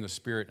pray in the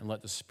Spirit and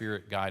let the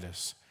Spirit guide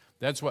us.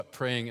 That's what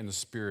praying in the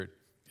Spirit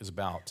is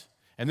about.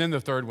 And then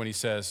the third one, he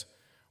says,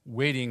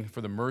 waiting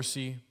for the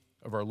mercy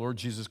of our Lord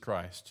Jesus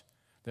Christ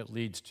that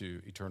leads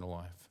to eternal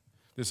life.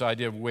 This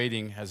idea of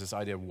waiting has this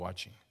idea of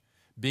watching,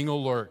 being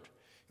alert,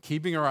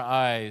 keeping our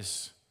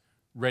eyes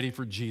ready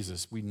for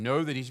Jesus. We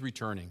know that he's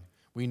returning.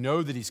 We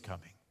know that he's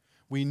coming.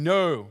 We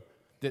know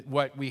that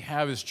what we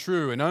have is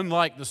true. And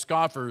unlike the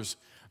scoffers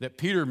that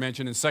Peter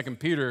mentioned in 2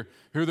 Peter,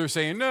 who they're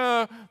saying,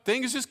 no,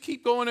 things just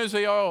keep going as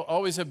they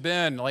always have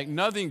been. Like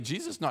nothing,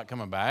 Jesus is not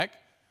coming back.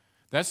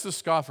 That's the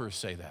scoffers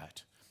say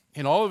that.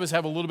 And all of us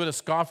have a little bit of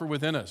scoffer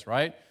within us,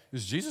 right?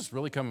 Is Jesus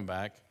really coming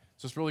back?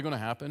 Is this really going to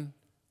happen?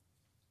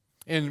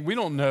 And we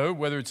don't know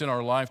whether it's in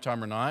our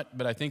lifetime or not,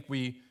 but I think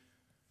we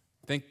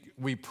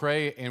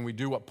pray and we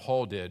do what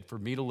Paul did. For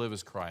me to live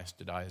as Christ,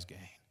 to die as gain.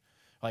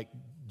 Like,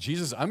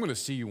 Jesus, I'm going to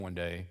see you one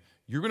day.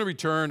 You're going to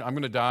return. I'm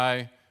going to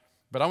die.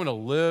 But I'm going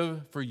to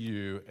live for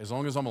you as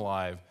long as I'm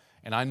alive.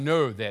 And I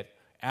know that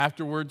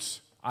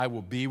afterwards I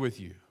will be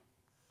with you.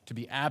 To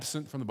be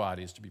absent from the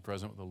body is to be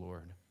present with the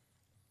Lord.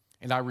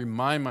 And I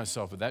remind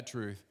myself of that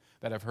truth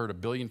that I've heard a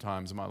billion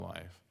times in my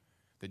life,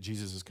 that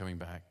Jesus is coming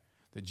back,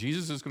 that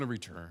Jesus is going to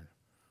return,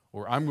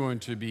 or I'm going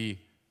to be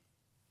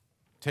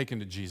taken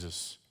to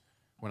Jesus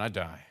when I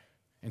die.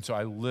 And so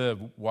I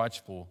live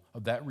watchful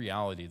of that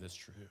reality that's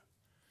true.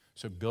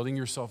 So building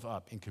yourself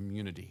up in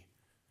community,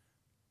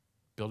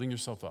 building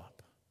yourself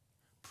up,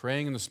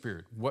 praying in the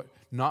Spirit,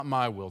 not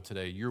my will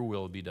today, your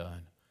will be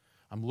done.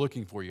 I'm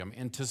looking for you. I'm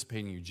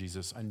anticipating you,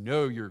 Jesus. I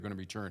know you're going to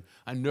return.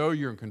 I know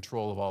you're in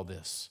control of all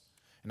this.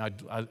 And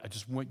I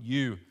just want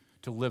you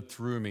to live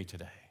through me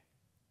today.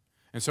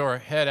 And so our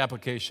head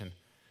application,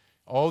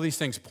 all these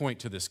things point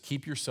to this.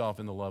 Keep yourself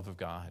in the love of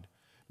God.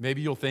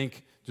 Maybe you'll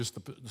think just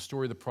the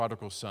story of the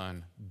prodigal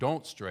son.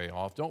 Don't stray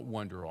off. Don't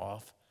wander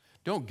off.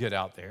 Don't get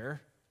out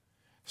there.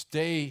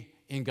 Stay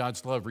in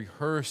God's love.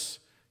 Rehearse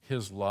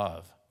his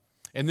love.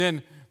 And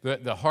then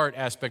the heart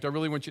aspect, I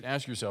really want you to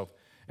ask yourself,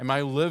 am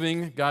I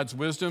living God's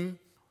wisdom,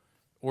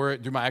 or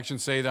do my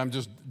actions say that I'm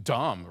just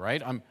dumb,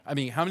 right?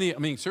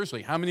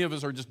 Seriously, how many of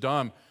us are just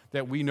dumb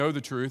that we know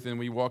the truth and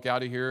we walk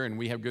out of here and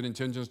we have good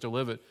intentions to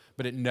live it,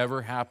 but it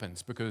never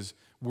happens because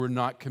we're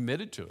not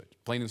committed to it,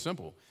 plain and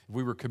simple. If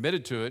we were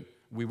committed to it,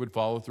 we would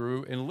follow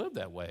through and live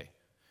that way.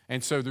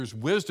 And so there's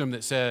wisdom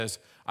that says,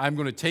 I'm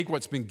going to take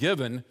what's been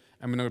given,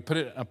 I'm going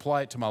to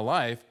apply it to my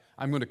life,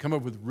 I'm going to come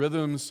up with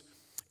rhythms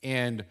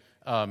and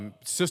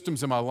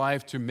systems in my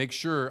life to make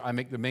sure I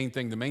make the main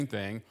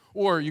thing,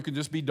 or you can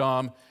just be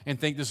dumb and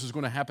think this is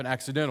going to happen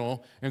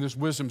accidental, and this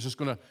wisdom is just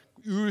going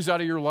to ooze out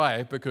of your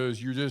life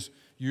because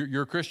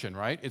you're a Christian,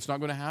 right? It's not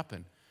going to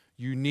happen.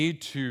 You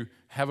need to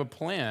have a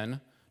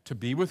plan to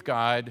be with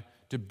God,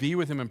 to be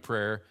with him in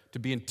prayer, to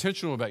be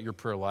intentional about your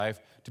prayer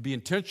life, to be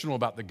intentional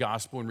about the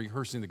gospel and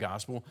rehearsing the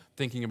gospel,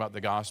 thinking about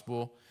the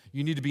gospel.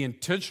 You need to be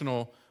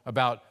intentional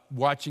about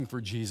watching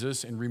for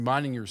Jesus and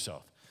reminding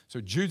yourself.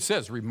 So Jude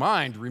says,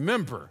 remind,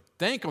 remember,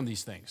 think on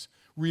these things.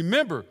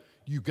 Remember,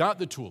 you got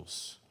the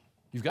tools.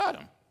 You've got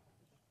them.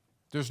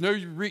 There's no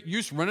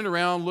use running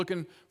around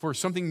looking for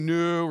something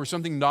new or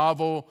something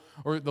novel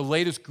or the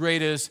latest,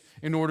 greatest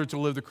in order to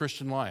live the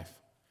Christian life.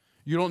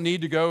 You don't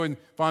need to go and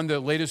find the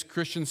latest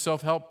Christian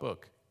self-help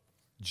book.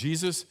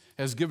 Jesus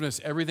has given us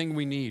everything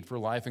we need for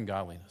life and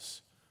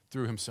godliness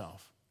through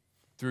himself,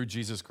 through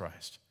Jesus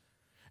Christ.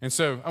 And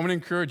so I want to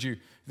encourage you,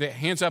 the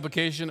hands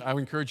application, I would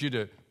encourage you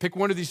to pick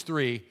one of these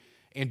three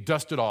and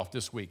dust it off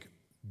this week.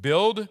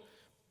 Build,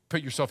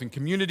 put yourself in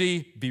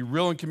community, be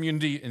real in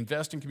community,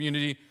 invest in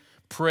community,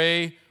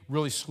 pray,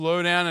 really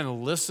slow down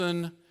and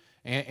listen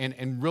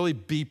and really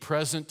be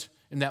present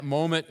in that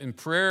moment in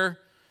prayer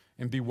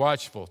and be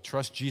watchful.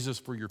 Trust Jesus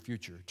for your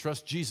future.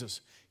 Trust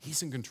Jesus.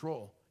 He's in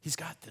control. He's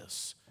got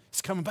this.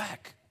 He's coming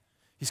back.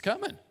 He's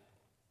coming.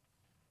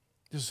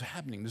 This is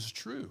happening. This is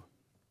true.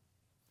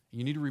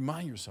 You need to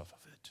remind yourself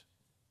of it.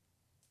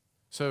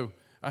 So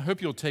I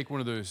hope you'll take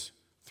one of those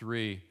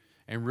three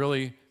and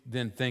really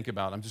then think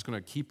about, I'm just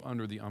going to keep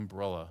under the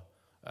umbrella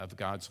of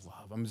God's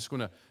love. I'm just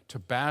going to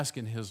bask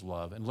in his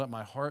love and let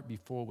my heart be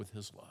full with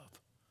his love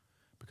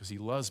because he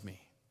loves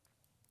me.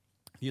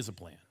 He has a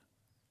plan.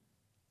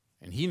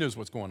 And he knows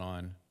what's going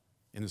on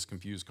in this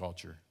confused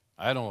culture.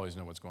 I don't always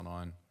know what's going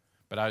on,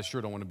 but I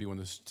sure don't want to be one of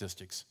those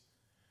statistics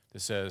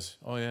that says,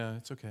 oh yeah,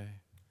 it's okay.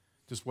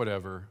 Just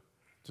whatever.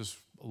 Just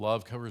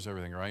love covers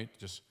everything, right?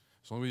 Just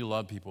as long as you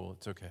love people,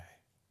 it's okay. It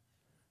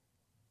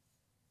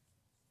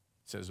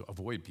says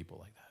avoid people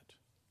like that.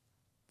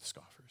 The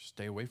scoffers.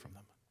 Stay away from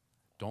them.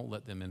 Don't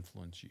let them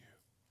influence you.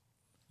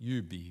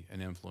 You be an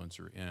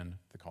influencer in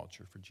the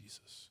culture for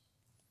Jesus.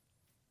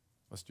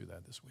 Let's do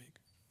that this week.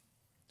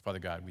 Father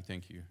God, we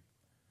thank you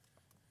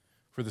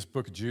for this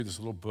book of Jude, this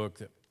little book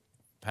that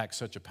packs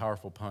such a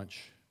powerful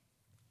punch.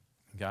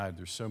 God,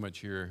 there's so much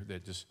here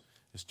that just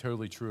is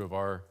totally true of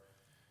our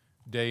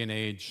day and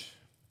age,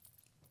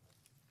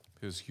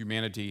 because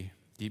humanity,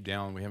 deep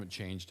down, we haven't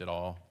changed at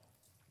all.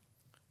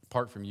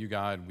 Apart from you,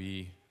 God,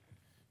 we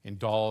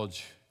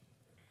indulge,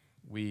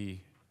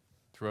 we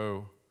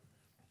throw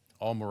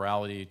all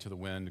morality to the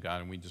wind,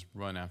 God, and we just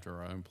run after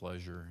our own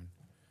pleasure,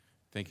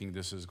 thinking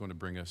this is going to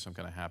bring us some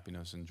kind of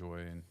happiness and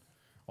joy. And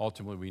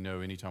ultimately, we know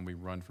anytime we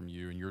run from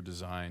you and your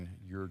design,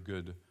 your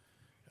good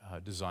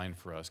design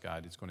for us,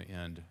 God, it's going to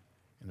end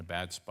in a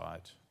bad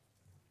spot.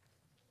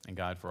 And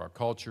God, for our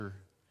culture,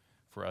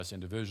 for us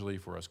individually,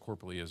 for us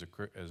corporately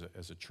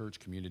as a church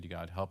community,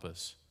 God, help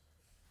us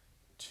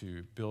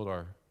to build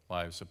our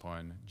lives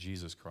upon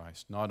Jesus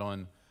Christ, not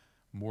on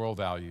moral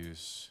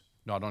values,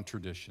 not on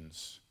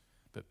traditions,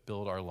 but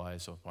build our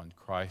lives upon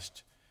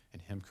Christ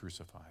and him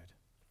crucified.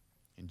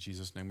 In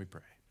Jesus' name we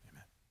pray.